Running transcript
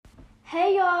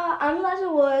Hey y'all, I'm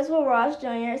Elijah Woods with Ross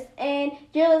Juniors, and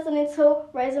you're listening to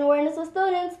Raising Awareness with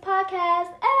Students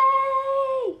podcast.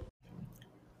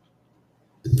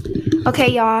 Hey!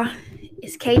 Okay, y'all,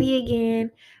 it's Katie again.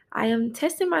 I am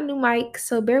testing my new mic,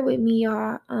 so bear with me,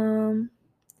 y'all.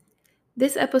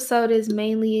 This episode is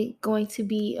mainly going to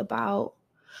be about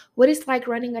what it's like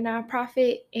running a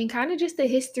nonprofit and kind of just the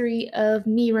history of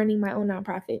me running my own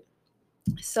nonprofit.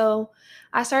 So,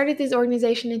 I started this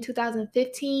organization in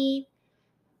 2015,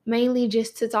 mainly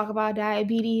just to talk about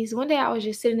diabetes. One day I was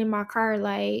just sitting in my car,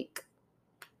 like,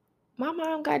 my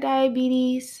mom got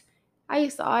diabetes. I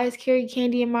used to always carry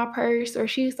candy in my purse, or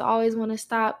she used to always want to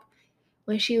stop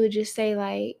when she would just say,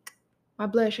 like, my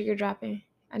blood sugar dropping,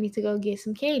 I need to go get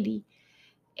some candy.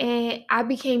 And I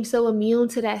became so immune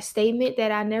to that statement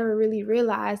that I never really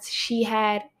realized she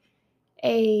had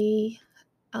a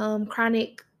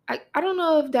chronic, I don't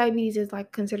know if diabetes is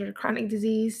like considered a chronic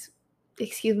disease,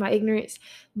 excuse my ignorance,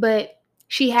 but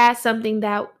she had something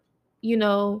that, you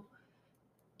know,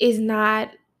 is not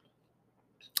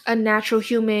a natural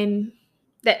human,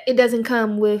 that it doesn't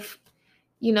come with,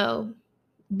 you know,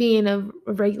 being a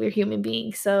regular human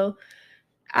being. So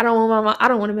I don't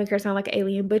want to make her sound like an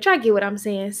alien, but y'all get what I'm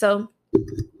saying. So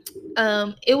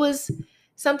it was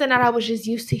something that I was just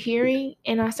used to hearing,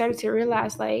 and I started to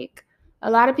realize, like, a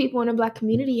lot of people in the Black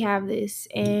community have this,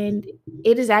 and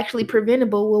it is actually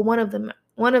preventable. Well, one of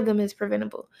them is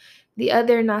preventable. The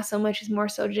other, not so much, is more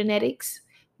so genetics.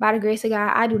 By the grace of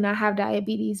God, I do not have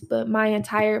diabetes, but my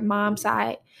entire mom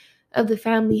side of the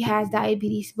family has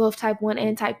diabetes, both type 1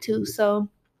 and type 2. So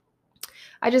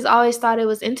I just always thought it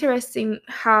was interesting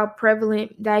how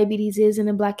prevalent diabetes is in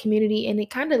the Black community, and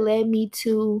it kind of led me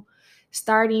to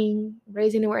starting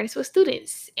raising awareness with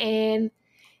students. And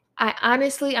I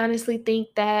honestly think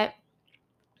that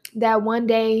one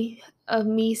day of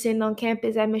me sitting on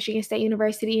campus at Michigan State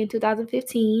University in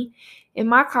 2015 in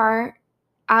my car,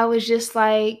 I was just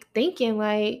like thinking,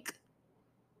 like,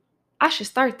 I should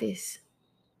start this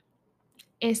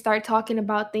and start talking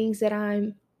about things that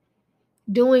I'm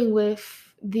doing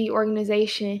with the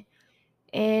organization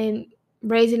and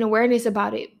raising awareness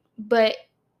about it. But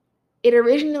it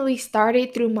originally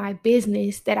started through my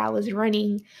business that I was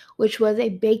running, which was a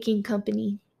baking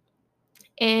company.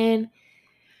 And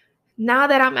now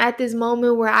that I'm at this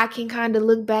moment where I can kind of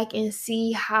look back and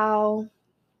see how,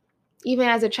 even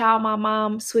as a child, my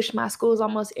mom switched my schools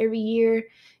almost every year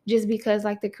just because,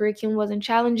 like, the curriculum wasn't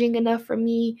challenging enough for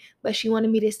me, but she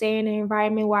wanted me to stay in an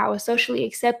environment where I was socially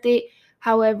accepted.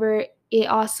 However, it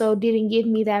also didn't give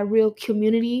me that real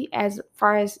community as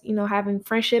far as, having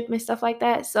friendship and stuff like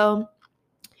that. So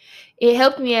it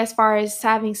helped me as far as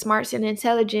having smarts and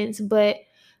intelligence, but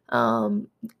I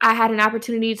had an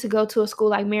opportunity to go to a school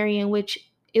like Marion, which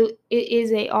it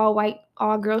is a all white,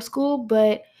 all girl school,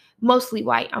 but mostly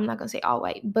white. I'm not gonna say all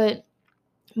white, but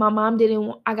my mom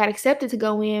didn't. I got accepted to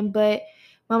go in, but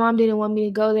my mom didn't want me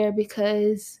to go there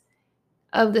because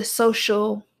of the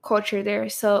social culture there.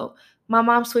 So my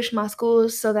mom switched my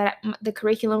schools so that the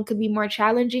curriculum could be more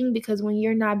challenging, because when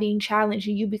you're not being challenged,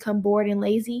 you become bored and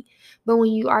lazy. But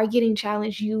when you are getting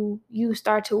challenged, you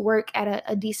start to work at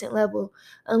a decent level.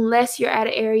 Unless you're at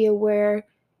an area where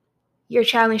you're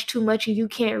challenged too much and you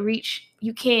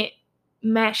can't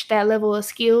match that level of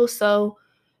skill. So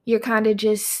you're kind of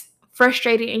just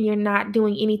frustrated and you're not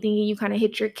doing anything, and you kind of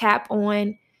hit your cap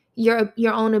on your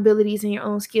own abilities and your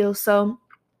own skills. So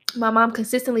my mom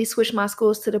consistently switched my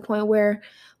schools to the point where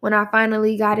when I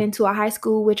finally got into a high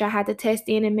school, which I had to test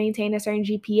in and maintain a certain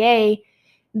GPA,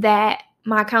 that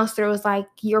my counselor was like,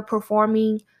 you're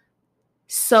performing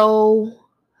so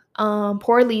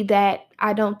poorly that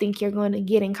I don't think you're going to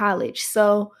get in college.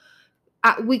 So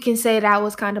we can say that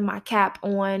was kind of my cap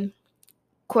on,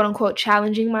 quote unquote,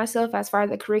 challenging myself as far as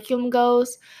the curriculum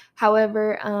goes.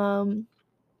 However, I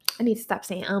need to stop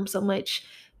saying so much.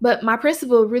 But my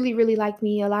principal really, really liked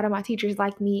me. A lot of my teachers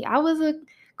liked me. I was a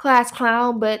class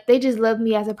clown, but they just loved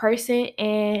me as a person.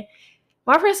 And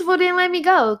my principal didn't let me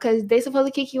go because they supposed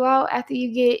to kick you out after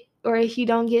you get, or if you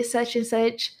don't get such and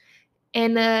such.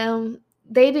 And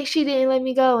she didn't let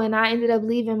me go, and I ended up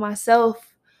leaving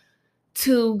myself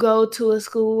to go to a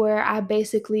school where I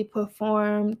basically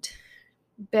performed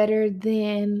better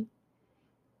than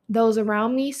those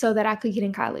around me so that I could get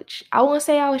in college. I won't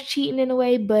say I was cheating in a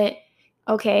way, but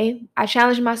okay, I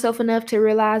challenged myself enough to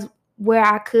realize where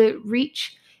I could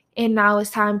reach, and now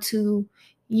it's time to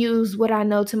use what I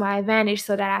know to my advantage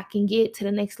so that I can get to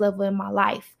the next level in my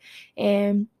life.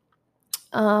 And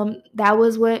that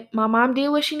was what my mom did,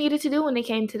 what she needed to do when it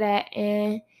came to that.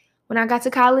 And when I got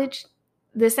to college,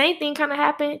 the same thing kind of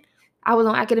happened. I was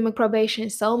on academic probation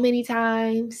so many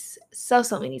times, so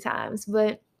many times,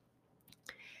 but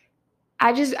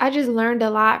I just learned a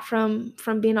lot from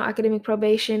being on academic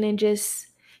probation and just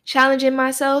challenging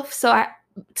myself. So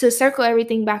to circle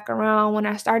everything back around, when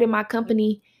I started my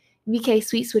company, VK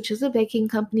Sweets, which is a baking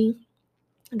company,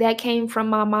 that came from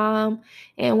my mom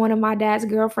and one of my dad's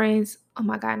girlfriends. Oh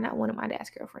my God, not one of my dad's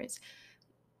girlfriends.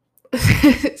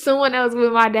 Someone else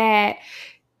with my dad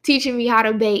teaching me how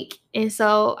to bake. And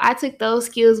so I took those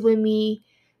skills with me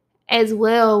as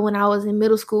well. When I was in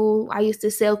middle school, I used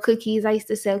to sell cookies. I used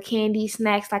to sell candy,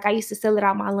 snacks. Like I used to sell it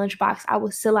out my lunchbox. I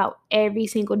would sell out every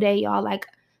single day, y'all. Like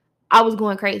I was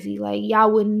going crazy. Like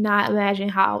y'all would not imagine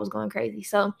how I was going crazy.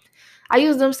 So I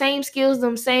used them same skills,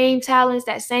 them same talents,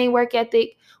 that same work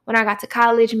ethic when I got to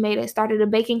college, started a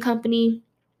baking company.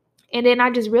 And then I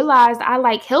just realized I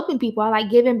like helping people. I like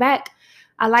giving back.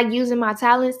 I like using my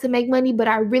talents to make money, but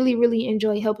I really, really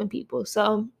enjoy helping people.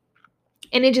 So,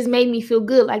 and it just made me feel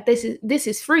good. Like this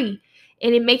is free.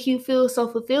 And it makes you feel so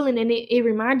fulfilling. And it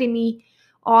reminded me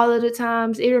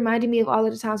it reminded me of all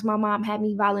of the times my mom had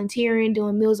me volunteering,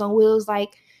 doing Meals on Wheels.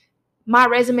 Like my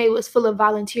resume was full of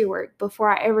volunteer work before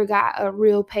I ever got a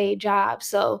real paid job.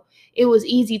 So it was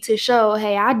easy to show,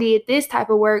 hey, I did this type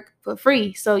of work for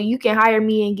free. So you can hire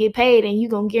me and get paid, and you're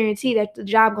going to guarantee that the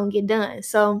job going to get done.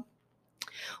 So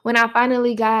when I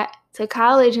finally got to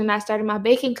college and I started my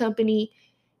baking company,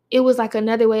 it was like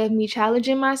another way of me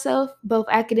challenging myself, both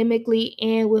academically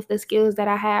and with the skills that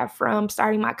I have from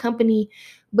starting my company,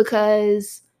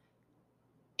 because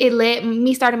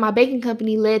starting my baking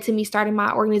company led to me starting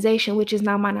my organization, which is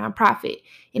now my nonprofit.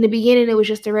 In the beginning, it was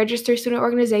just a registered student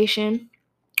organization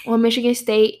on Michigan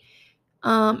State,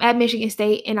 at Michigan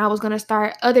State, and I was going to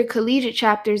start other collegiate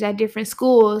chapters at different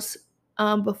schools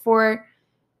before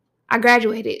I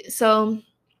graduated. So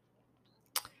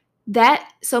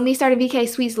me starting VK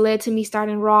Sweets led to me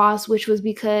starting Ross, which was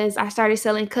because I started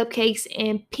selling cupcakes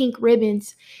and pink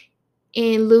ribbons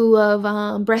in lieu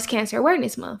of Breast Cancer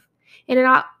Awareness Month. And then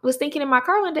I was thinking in my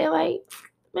car one day, like,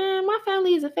 man, my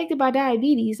family is affected by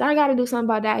diabetes. I got to do something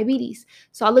about diabetes.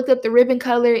 So I looked up the ribbon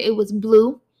color. It was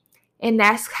blue. And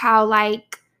that's how,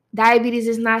 like, diabetes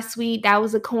is not sweet. That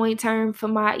was a coin term for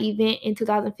my event in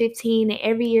 2015. And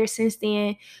every year since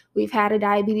then, we've had a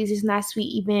diabetes is not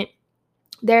sweet event.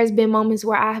 There's been moments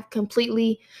where I have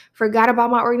completely forgot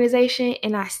about my organization,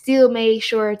 and I still made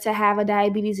sure to have a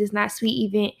diabetes is not sweet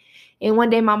event. And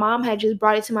one day my mom had just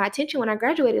brought it to my attention when I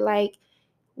graduated, like,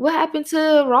 what happened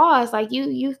to Ross? Like,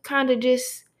 you kind of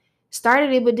just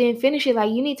started it but didn't finish it.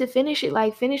 Like, you need to finish it.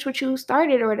 Like, finish what you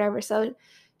started or whatever. So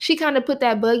she kind of put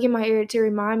that bug in my ear to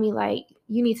remind me, like,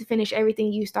 you need to finish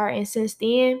everything you start. And since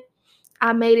then,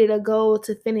 I made it a goal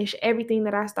to finish everything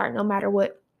that I start, no matter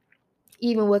what.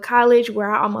 Even with college,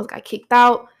 where I almost got kicked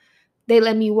out, they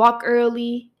let me walk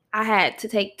early. I had to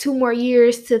take 2 more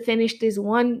years to finish this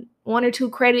one or two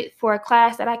credit for a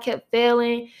class that I kept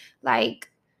failing. Like,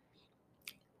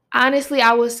 honestly,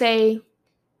 I would say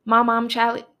my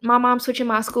mom switching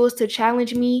my schools to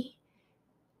challenge me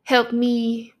helped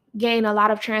me gain a lot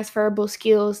of transferable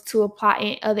skills to apply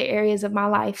in other areas of my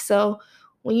life. So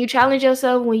when you challenge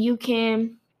yourself, when you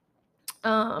can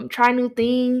try new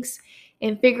things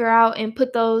and figure out and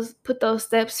put those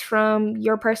steps from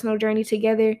your personal journey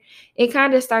together, it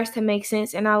kind of starts to make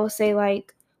sense. And I would say,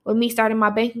 like, with me starting my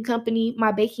baking company,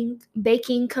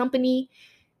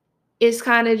 is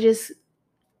kind of just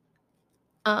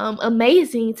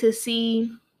amazing to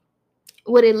see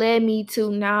what it led me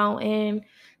to now, and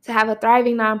to have a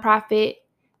thriving nonprofit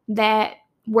that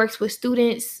works with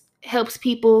students, helps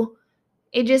people.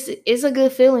 It's a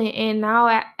good feeling. And now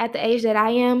at the age that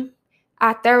I am,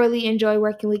 I thoroughly enjoy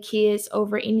working with kids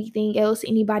over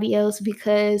anybody else,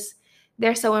 because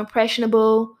they're so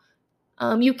impressionable.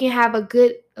 You can have a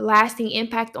good lasting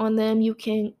impact on them. You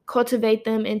can cultivate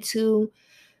them into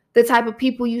the type of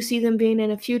people you see them being in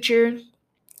the future.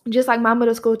 Just like my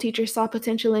middle school teacher saw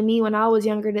potential in me when I was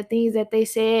younger, the things that they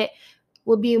said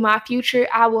would be my future,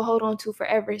 I will hold on to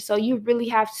forever. So you really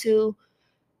have to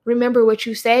remember what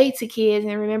you say to kids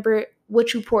and remember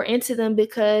what you pour into them,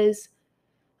 because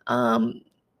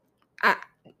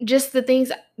just the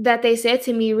things that they said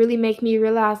to me really make me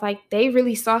realize, like, they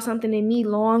really saw something in me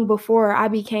long before I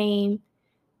became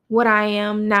what I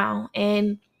am now.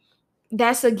 And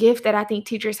that's a gift that I think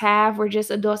teachers have, or just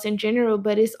adults in general,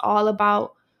 but it's all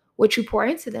about what you pour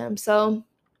into them. So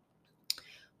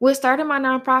with starting my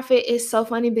nonprofit, it's so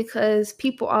funny because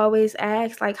people always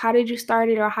ask, like, how did you start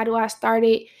it, or how do I start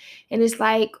it? And it's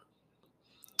like,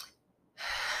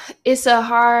 it's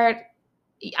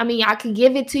I could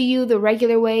give it to you the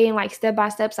regular way and like step by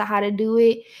steps of how to do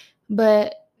it,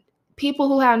 but people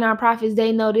who have nonprofits,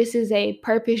 they know this is a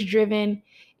purpose-driven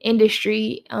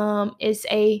industry. It's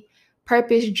a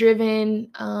purpose-driven,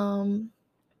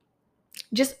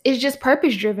 it's just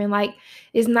purpose-driven. Like,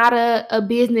 it's not a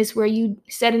business where you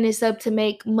setting this up to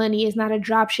make money. It's not a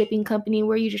drop shipping company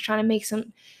where you're just trying to make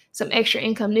some extra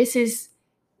income. This is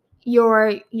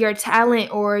your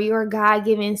talent or your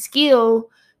God-given skill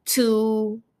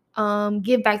to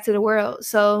give back to the world.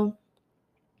 So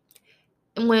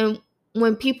when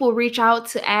people reach out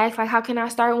to ask, like, how can I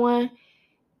start one,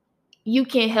 you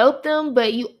can help them,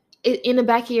 but in the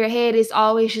back of your head, it's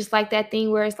always just like that thing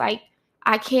where it's like,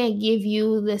 I can't give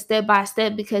you the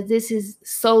step-by-step because this is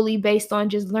solely based on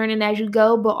just learning as you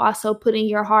go, but also putting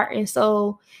your heart and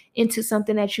soul into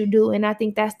something that you do. And I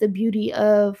think that's the beauty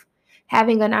of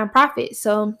having a nonprofit.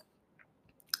 So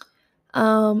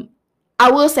I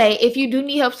will say, if you do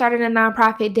need help starting a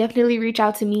nonprofit, definitely reach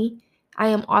out to me. I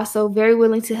am also very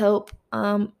willing to help,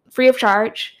 free of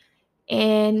charge.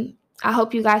 And I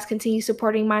hope you guys continue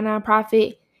supporting my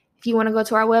nonprofit. If you want to go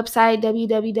to our website,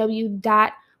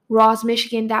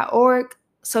 www.rawsmichigan.org.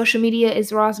 Social media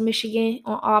is Raws Michigan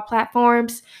on all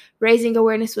platforms. Raising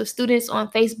awareness with students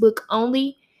on Facebook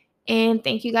only. And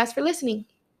thank you guys for listening.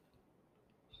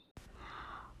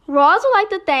 Raws would like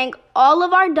to thank all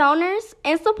of our donors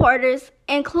and supporters,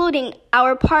 including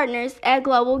our partners at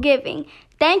Global Giving.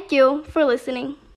 Thank you for listening.